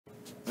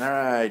All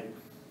right.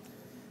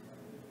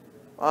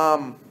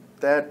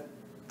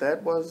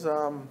 That was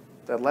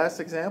that last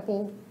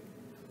example.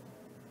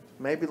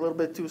 Maybe a little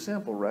bit too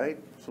simple, right?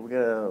 So we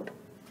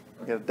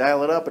gotta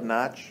dial it up a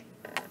notch.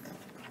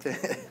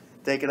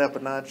 Take it up a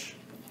notch.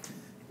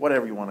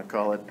 Whatever you want to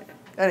call it.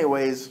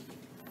 Anyways,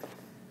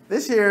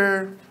 this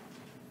here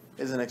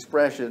is an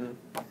expression.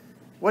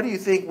 What do you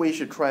think we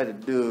should try to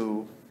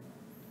do?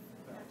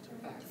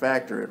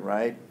 Factor it,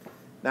 right?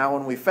 Now,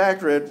 when we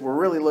factor it, we're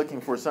really looking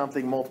for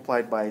something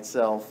multiplied by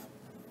itself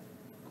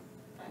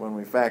when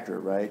we factor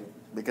it, right?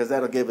 Because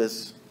that'll give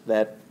us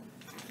that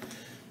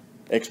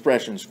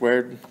expression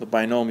squared, the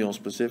binomial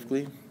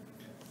specifically.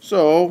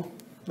 So,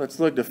 let's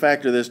look to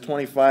factor this.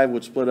 25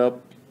 would split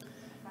up.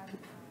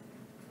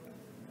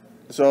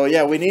 So,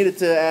 yeah, we need it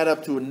to add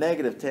up to a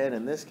negative 10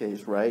 in this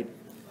case, right?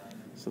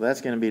 So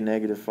that's going to be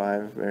negative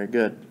 5. Very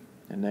good.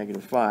 And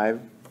negative 5.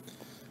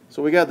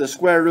 So we got the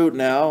square root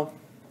now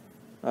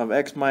of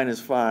x minus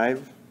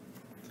 5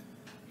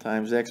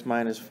 times x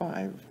minus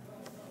 5,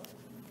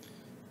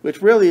 which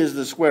really is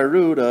the square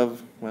root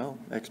of, well,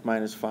 x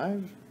minus 5.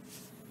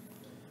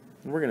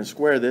 And we're going to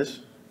square this.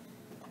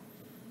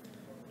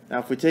 Now,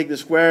 if we take the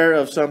square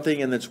of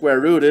something and then square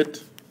root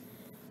it,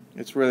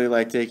 it's really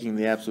like taking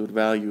the absolute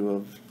value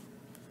of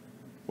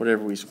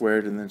whatever we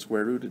squared and then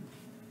square rooted.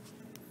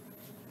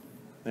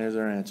 There's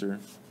our answer.